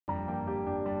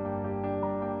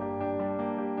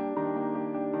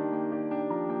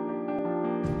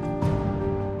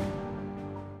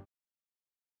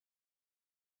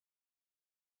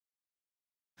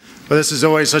Well, this is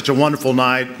always such a wonderful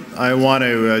night. I want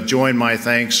to join my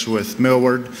thanks with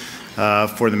Millward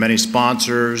for the many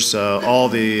sponsors, all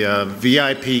the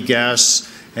VIP guests,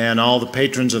 and all the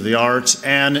patrons of the arts,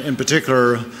 and in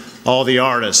particular, all the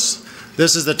artists.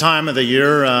 This is the time of the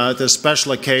year, this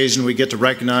special occasion, we get to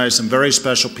recognize some very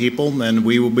special people, and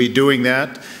we will be doing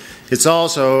that. It's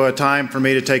also a time for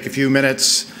me to take a few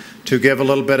minutes to give a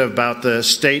little bit about the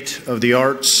state of the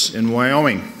arts in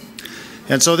Wyoming.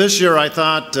 And so this year I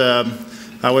thought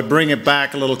I would bring it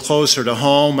back a little closer to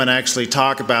home and actually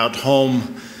talk about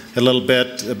home a little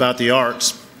bit, about the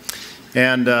arts.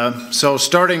 And so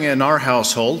starting in our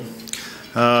household,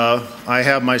 I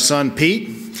have my son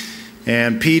Pete,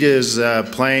 and Pete is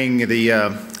playing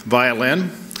the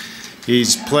violin.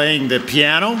 He's playing the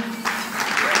piano.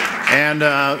 And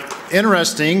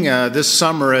interesting, this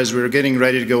summer as we were getting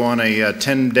ready to go on a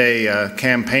 10-day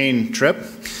campaign trip,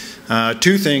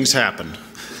 two things happened.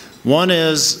 One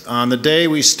is, on the day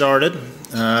we started,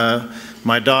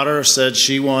 my daughter said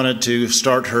she wanted to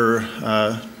start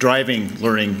her driving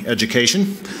learning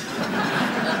education.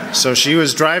 So she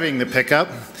was driving the pickup,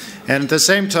 and at the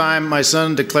same time my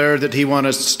son declared that he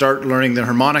wanted to start learning the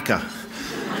harmonica.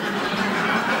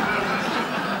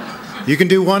 You can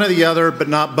do one or the other, but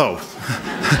not both.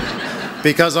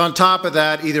 Because on top of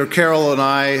that, either Carol and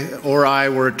I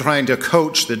were trying to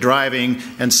coach the driving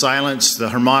and silence the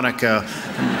harmonica.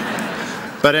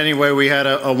 But anyway, we had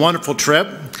a wonderful trip.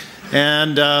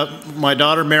 And my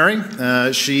daughter Mary,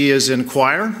 she is in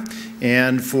choir.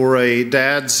 And for a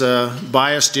dad's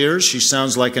biased ears, she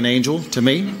sounds like an angel to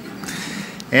me.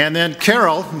 And then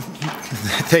Carol,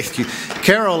 thank you.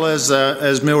 Carol, as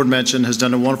Millward mentioned, has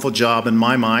done a wonderful job in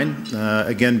my mind,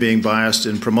 again being biased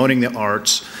in promoting the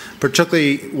arts,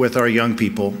 particularly with our young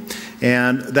people.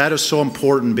 And that is so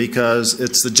important because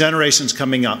it's the generations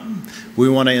coming up. We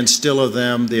want to instill in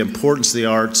them the importance of the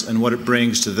arts and what it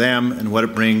brings to them and what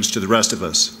it brings to the rest of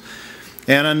us.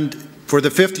 And for the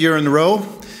 5th year in a row,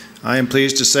 I am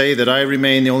pleased to say that I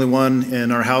remain the only one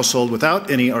in our household without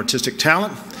any artistic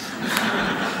talent.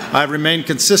 I've remained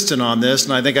consistent on this,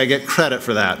 and I think I get credit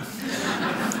for that.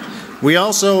 We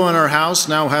also in our house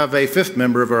now have a 5th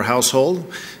member of our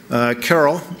household.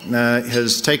 Carol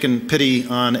has taken pity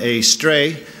on a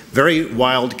stray, very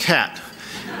wild cat.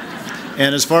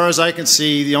 And as far as I can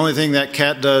see, the only thing that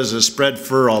cat does is spread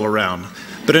fur all around,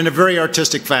 but in a very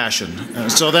artistic fashion.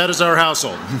 So that is our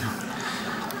household.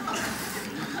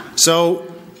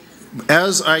 So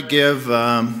as I give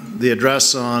the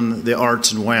address on the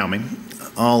arts in Wyoming,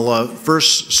 I'll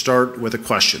first start with a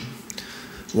question.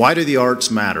 Why do the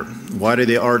arts matter? Why do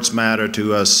the arts matter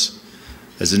to us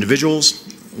as individuals?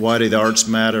 Why do the arts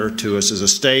matter to us as a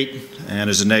state and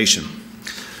as a nation?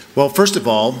 Well, first of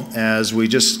all, as we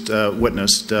just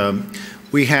witnessed,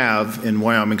 we have in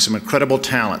Wyoming some incredible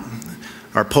talent.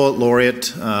 Our poet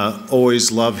laureate always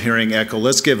loved hearing Echo.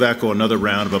 Let's give Echo another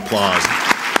round of applause.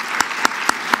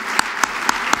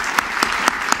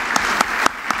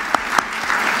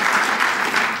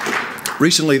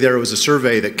 Recently there was a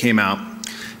survey that came out,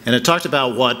 and it talked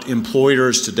about what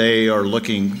employers today are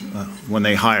looking when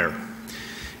they hire.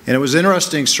 And it was an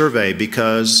interesting survey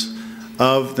because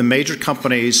of the major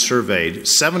companies surveyed,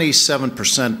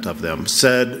 77% of them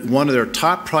said one of their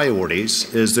top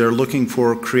priorities is they're looking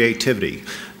for creativity.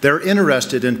 They're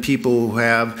interested in people who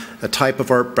have a type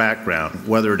of art background,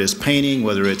 whether it is painting,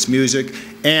 whether it's music.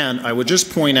 And I would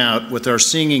just point out with our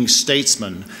singing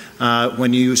statesmen,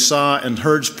 when you saw and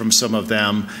heard from some of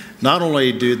them, not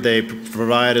only did they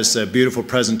provide us a beautiful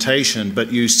presentation,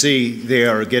 but you see they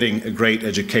are getting a great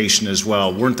education as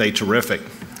well. Weren't they terrific?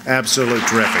 Absolutely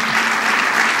terrific.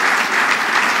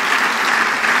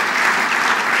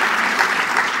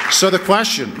 So the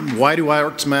question, why do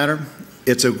arts matter?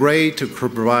 It's a way to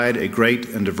provide a great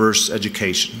and diverse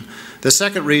education. The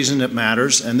second reason it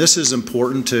matters, and this is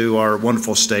important to our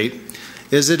wonderful state,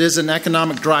 is it is an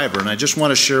economic driver. And I just want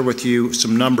to share with you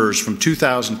some numbers from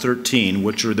 2013,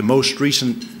 which are the most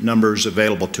recent numbers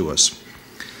available to us.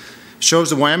 It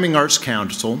shows the Wyoming Arts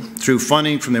Council, through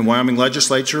funding from the Wyoming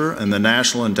Legislature and the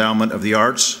National Endowment of the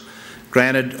Arts,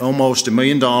 granted almost $1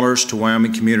 million to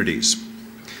Wyoming communities.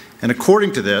 And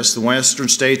according to this, the Western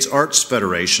States Arts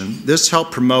Federation, this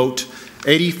helped promote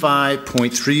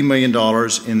 $85.3 million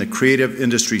in the creative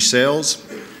industry sales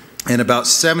and about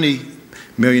 $70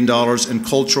 million in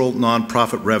cultural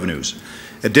nonprofit revenues.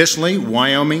 Additionally,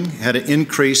 Wyoming had an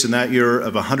increase in that year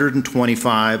of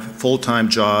 125 full-time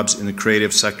jobs in the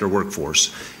creative sector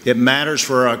workforce. It matters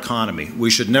for our economy. We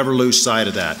should never lose sight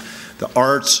of that. The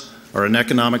arts are an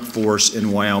economic force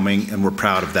in Wyoming, and we're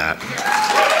proud of that.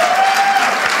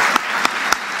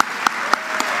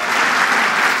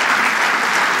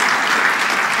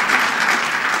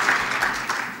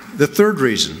 The third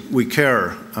reason we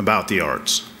care about the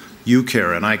arts, you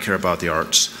care and I care about the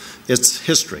arts, it's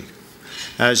history.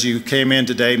 As you came in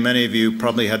today, many of you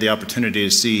probably had the opportunity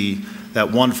to see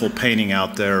that wonderful painting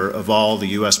out there of all the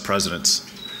U.S. presidents.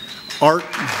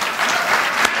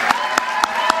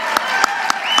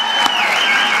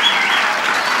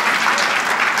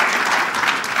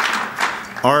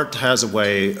 Art has a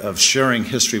way of sharing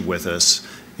history with us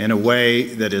in a way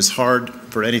that is hard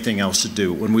for anything else to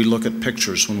do. When we look at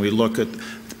pictures, when we look at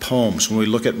poems, when we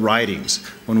look at writings,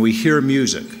 when we hear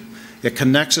music, it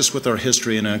connects us with our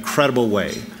history in an incredible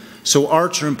way. So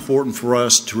arts are important for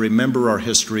us to remember our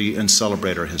history and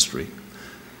celebrate our history.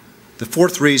 The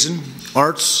fourth reason,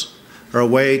 arts are a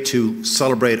way to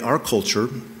celebrate our culture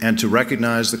and to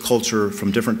recognize the culture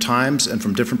from different times and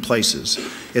from different places.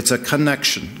 It's a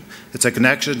connection. It's a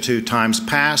connection to times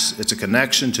past. It's a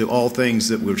connection to all things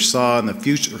that we saw in the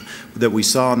future, that we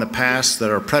saw in the past,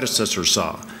 that our predecessors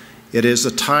saw. It is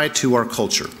a tie to our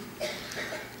culture.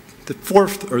 The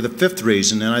fourth or the fifth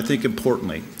reason, and I think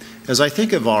importantly, as I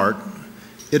think of art,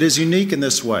 it is unique in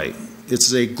this way.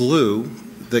 It's a glue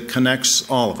that connects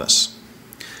all of us.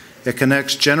 It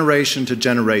connects generation to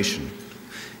generation.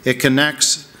 It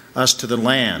connects us to the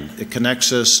land. It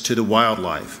connects us to the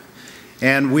wildlife.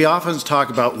 And we often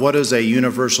talk about what is a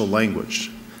universal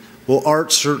language. Well,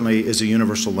 art certainly is a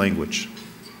universal language.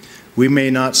 We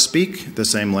may not speak the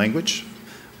same language.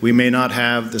 We may not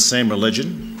have the same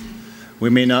religion. We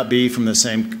may not be from the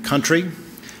same country.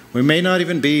 We may not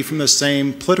even be from the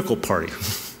same political party.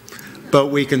 But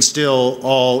we can still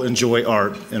all enjoy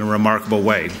art in a remarkable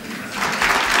way.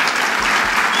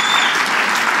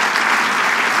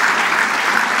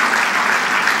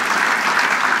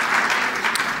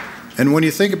 And when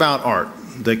you think about art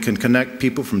that can connect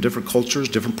people from different cultures,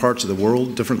 different parts of the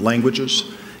world, different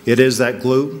languages, it is that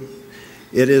glue.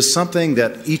 It is something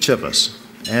that each of us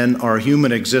and our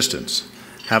human existence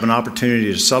have an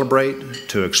opportunity to celebrate,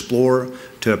 to explore,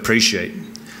 to appreciate.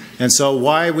 And so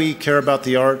why we care about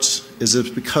the arts is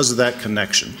because of that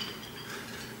connection.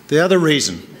 The other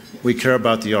reason we care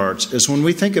about the arts is when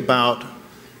we think about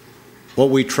what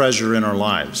we treasure in our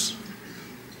lives,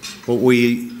 what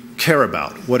we care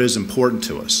about, what is important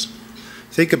to us.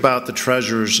 Think about the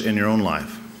treasures in your own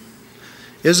life.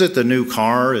 Is it the new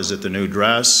car? Is it the new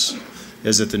dress?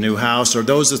 Is it the new house? Are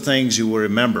those the things you will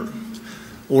remember?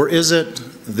 Or is it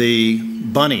the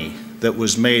bunny that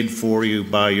was made for you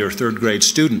by your third grade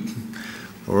student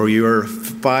or your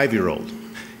 5-year-old?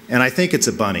 And I think it's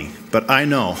a bunny, but I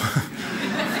know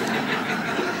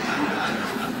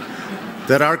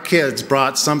that our kids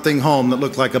brought something home that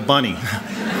looked like a bunny.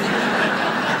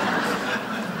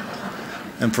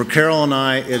 And for Carol and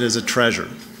I, it is a treasure.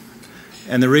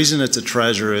 And the reason it's a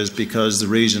treasure is because the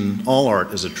reason all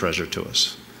art is a treasure to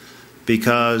us.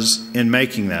 Because in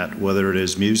making that, whether it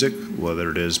is music, whether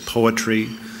it is poetry,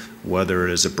 whether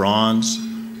it is a bronze,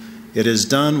 it is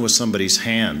done with somebody's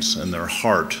hands and their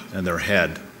heart and their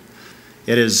head.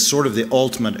 It is sort of the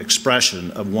ultimate expression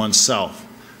of oneself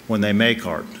when they make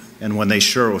art and when they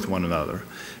share it with one another.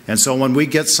 And so when we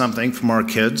get something from our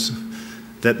kids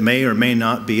that may or may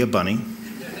not be a bunny,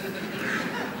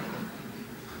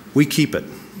 we keep it,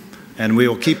 and we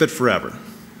will keep it forever.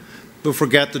 We'll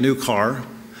forget the new car,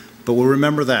 but we'll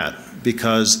remember that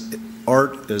because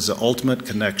art is the ultimate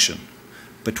connection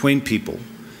between people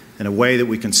in a way that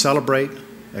we can celebrate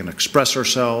and express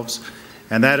ourselves,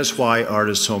 and that is why art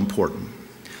is so important.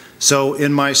 So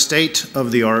in my State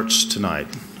of the Arts tonight,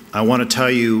 I want to tell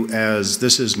you, as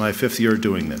this is my 5th year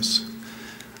doing this,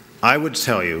 I would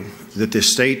tell you that the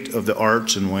state of the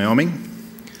arts in Wyoming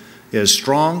is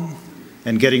strong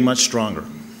and getting much stronger.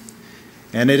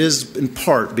 And it is in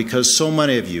part because so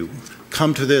many of you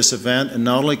come to this event, and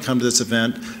not only come to this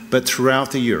event, but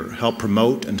throughout the year help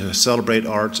promote and to celebrate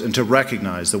arts and to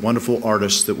recognize the wonderful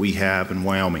artists that we have in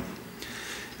Wyoming.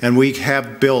 And we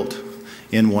have built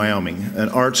in Wyoming an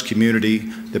arts community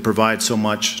that provides so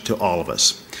much to all of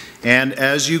us. And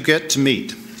as you get to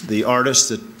meet the artists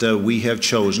that we have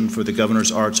chosen for the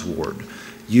Governor's Arts Award,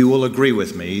 you will agree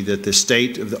with me that the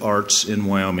state of the arts in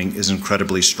Wyoming is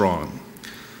incredibly strong.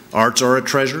 Arts are a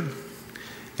treasure,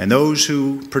 and those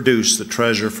who produce the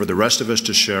treasure for the rest of us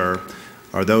to share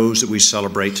are those that we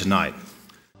celebrate tonight.